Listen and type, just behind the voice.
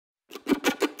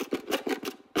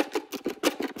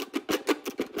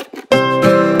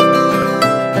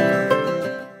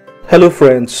Hello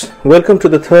friends, welcome to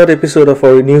the third episode of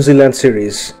our New Zealand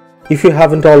series. If you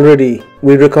haven't already,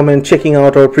 we recommend checking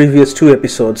out our previous two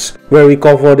episodes where we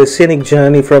covered a scenic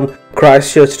journey from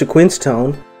Christchurch to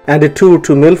Queenstown and a tour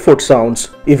to Milford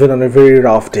Sounds even on a very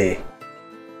rough day.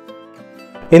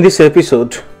 In this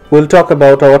episode, we'll talk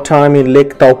about our time in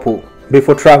Lake Taupo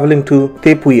before traveling to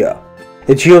Te Puia,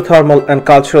 a geothermal and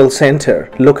cultural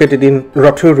centre located in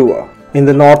Rotorua in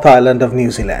the North Island of New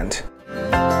Zealand.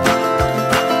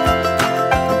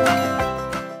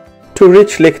 To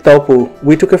reach Lake Taupo,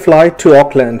 we took a flight to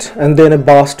Auckland and then a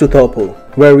bus to Taupo,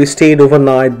 where we stayed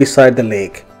overnight beside the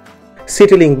lake.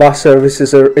 Citylink bus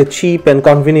services are a cheap and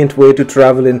convenient way to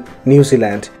travel in New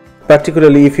Zealand,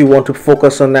 particularly if you want to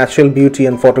focus on natural beauty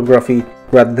and photography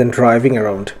rather than driving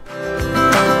around.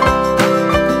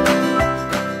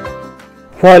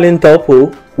 While in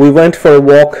Taupo, we went for a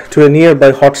walk to a nearby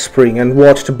hot spring and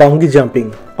watched bungee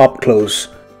jumping up close.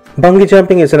 Bungee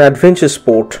jumping is an adventure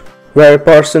sport where a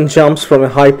person jumps from a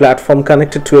high platform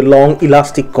connected to a long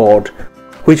elastic cord,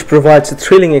 which provides a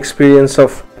thrilling experience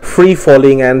of free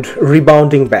falling and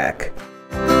rebounding back.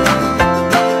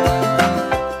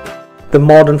 The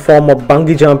modern form of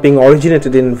bungee jumping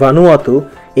originated in Vanuatu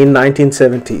in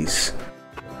 1970s.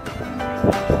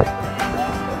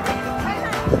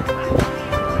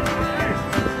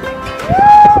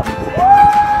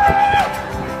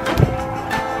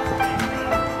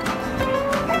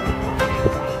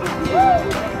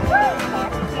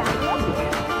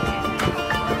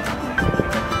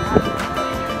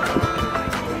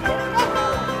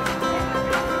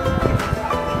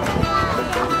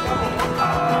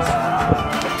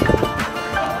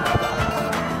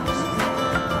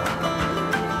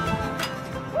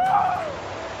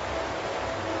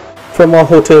 From our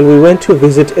hotel, we went to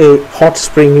visit a hot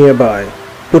spring nearby.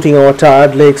 Putting our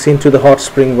tired legs into the hot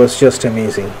spring was just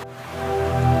amazing.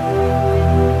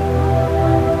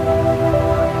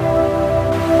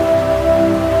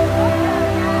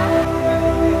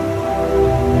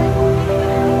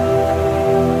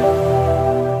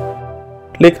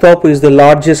 Lake Taupo is the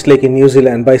largest lake in New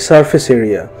Zealand by surface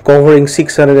area, covering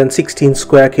 616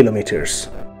 square kilometers.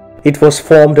 It was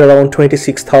formed around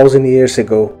 26,000 years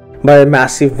ago by a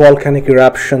massive volcanic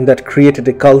eruption that created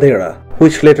a caldera,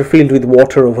 which later filled with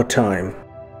water over time.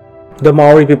 The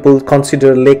Maori people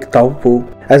consider Lake Taupo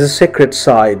as a sacred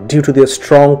site due to their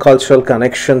strong cultural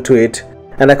connection to it,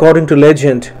 and according to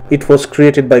legend, it was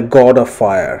created by God of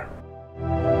Fire.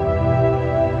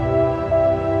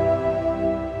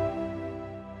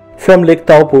 From Lake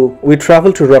Taupo, we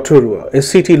traveled to Rotorua, a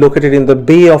city located in the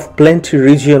Bay of Plenty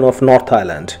region of North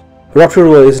Island.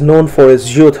 Rotorua is known for its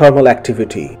geothermal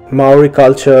activity, Maori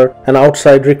culture, and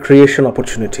outside recreation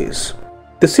opportunities.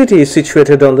 The city is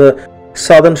situated on the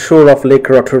southern shore of Lake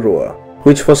Rotorua,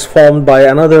 which was formed by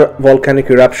another volcanic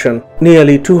eruption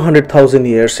nearly 200,000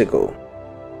 years ago.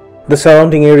 The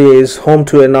surrounding area is home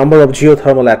to a number of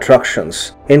geothermal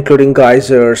attractions, including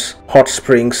geysers, hot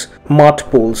springs, mud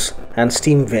pools, and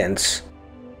steam vents.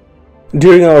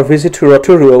 During our visit to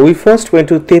Rotorua, we first went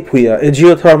to Te Puia, a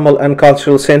geothermal and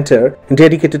cultural center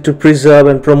dedicated to preserve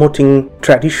and promoting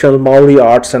traditional Maori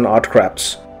arts and art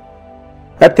crafts.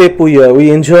 At Te Puia,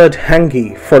 we enjoyed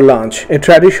hangi for lunch, a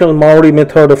traditional Maori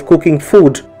method of cooking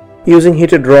food using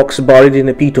heated rocks buried in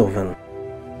a peat oven.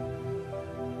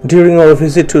 During our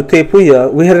visit to Te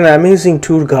Puia, we had an amazing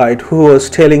tour guide who was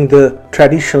telling the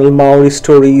traditional Maori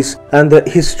stories and the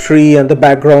history and the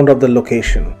background of the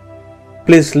location.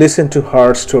 Please listen to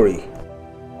her story.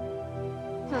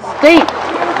 It's deep,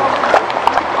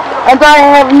 and I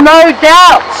have no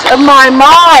doubt in my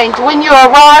mind when you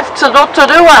arrive to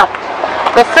Rotorua,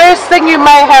 the first thing you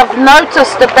may have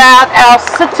noticed about our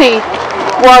city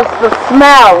was the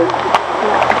smell.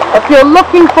 If you're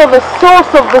looking for the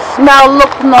source of the smell,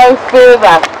 look no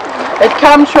further. It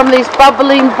comes from these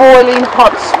bubbling, boiling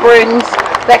hot springs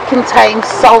that contain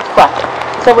sulphur.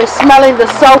 So we're smelling the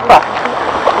sulphur.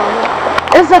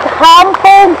 Is it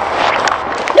harmful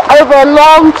over a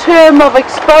long term of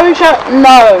exposure?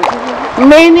 No.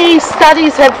 Many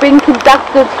studies have been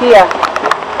conducted here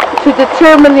to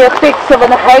determine the effects of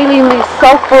inhaling these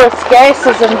sulphurous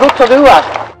gases in Rotorua.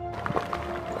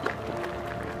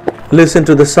 Listen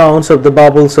to the sounds of the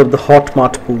bubbles of the hot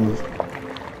mud pool.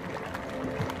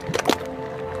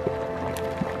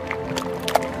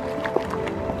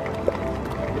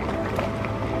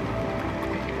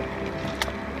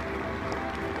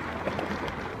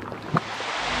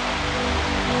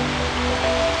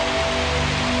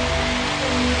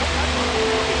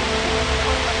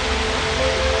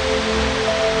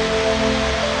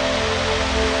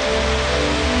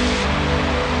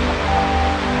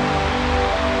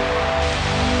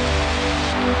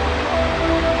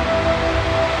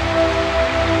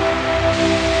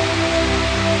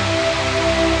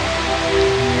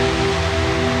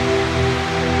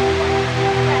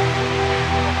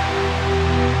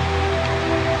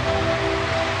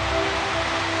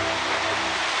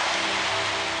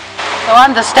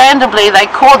 understandably they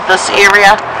called this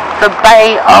area the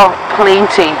Bay of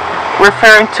Plenty,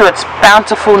 referring to its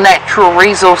bountiful natural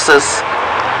resources.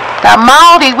 Now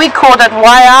Maori, we called it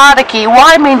Waiariki.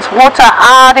 Wai means water,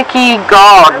 ariki,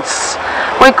 gods.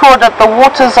 We called it the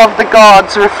waters of the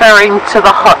gods, referring to the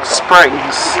hot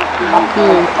springs.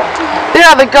 You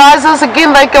know, the geysers, again,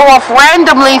 they go off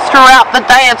randomly throughout the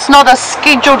day. It's not a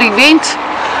scheduled event.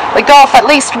 They go off at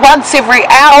least once every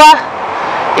hour.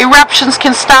 Eruptions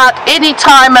can start any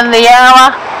time in the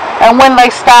hour, and when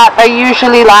they start, they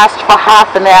usually last for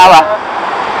half an hour.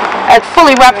 At full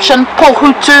eruption,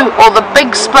 Pohutu, or the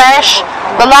big splash,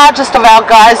 the largest of our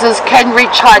geysers, can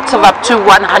reach heights of up to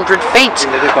 100 feet,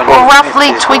 or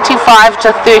roughly 25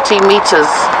 to 30 meters.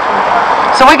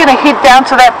 So we're going to head down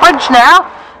to that bridge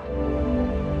now.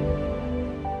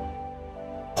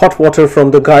 Hot water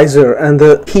from the geyser and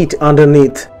the heat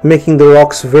underneath making the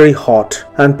rocks very hot,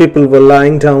 and people were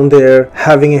lying down there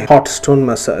having a hot stone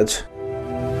massage.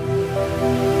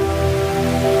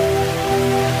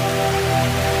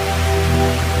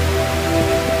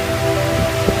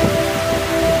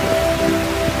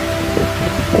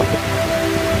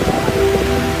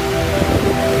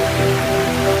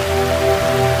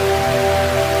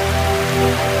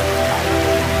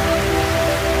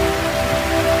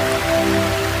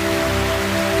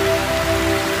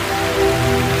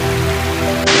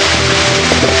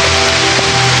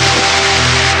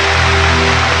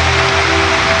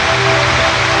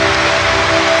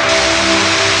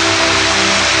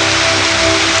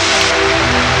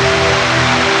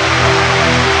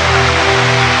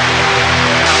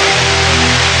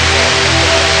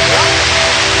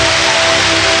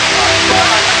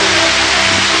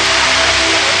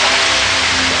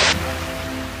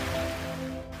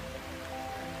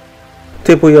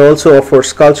 Te Puia also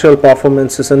offers cultural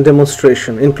performances and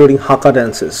demonstration, including haka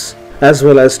dances, as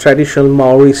well as traditional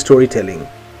Maori storytelling.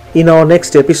 In our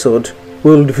next episode,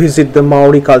 we will visit the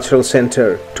Maori Cultural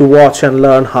Center to watch and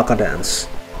learn haka dance.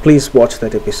 Please watch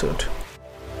that episode.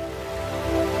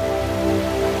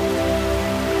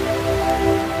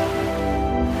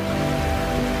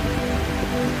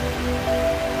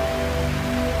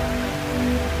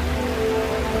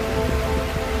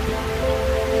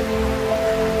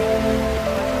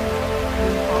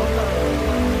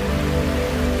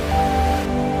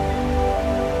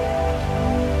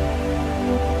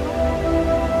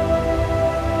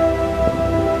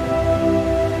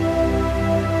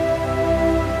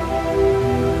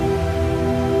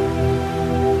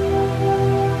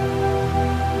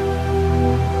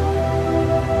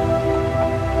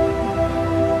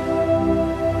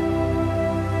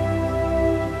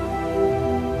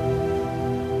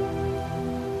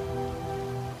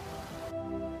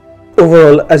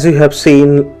 Overall, as you have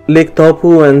seen, Lake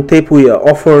Taupo and Te Puia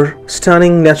offer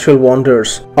stunning natural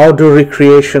wonders, outdoor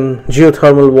recreation,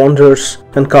 geothermal wonders,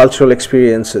 and cultural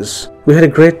experiences. We had a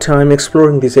great time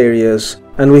exploring these areas,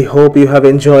 and we hope you have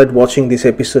enjoyed watching this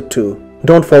episode too.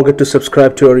 Don't forget to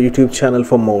subscribe to our YouTube channel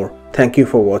for more. Thank you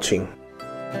for watching.